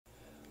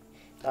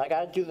I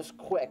gotta do this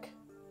quick.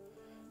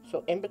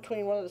 So in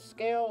between one of the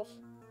scales,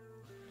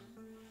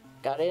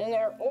 got it in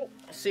there. Oh,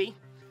 see?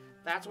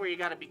 That's where you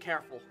gotta be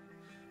careful,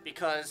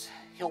 because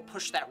he'll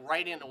push that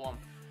right into him,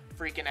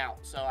 freaking out.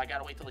 So I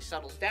gotta wait till he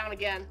settles down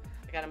again.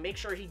 I gotta make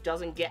sure he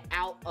doesn't get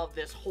out of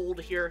this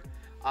hold here,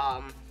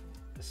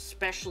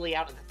 especially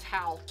out of the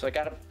towel. So I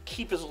gotta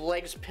keep his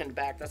legs pinned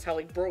back. That's how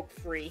he broke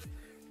free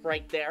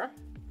right there.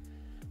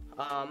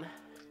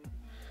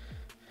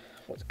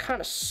 What's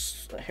kind of,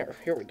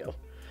 here we go.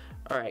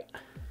 All right,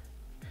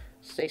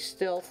 stay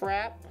still,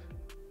 Frap.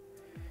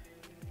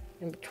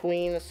 In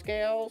between the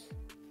scales,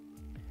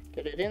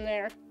 get it in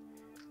there,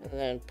 and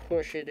then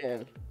push it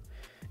in.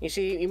 You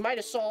see, you might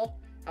have saw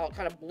how it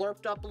kind of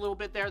blurped up a little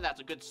bit there.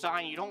 That's a good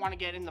sign. You don't want to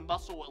get in the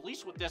muscle, at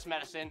least with this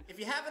medicine. If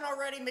you haven't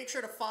already, make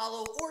sure to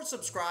follow or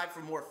subscribe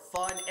for more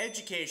fun,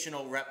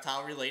 educational,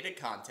 reptile-related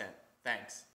content. Thanks.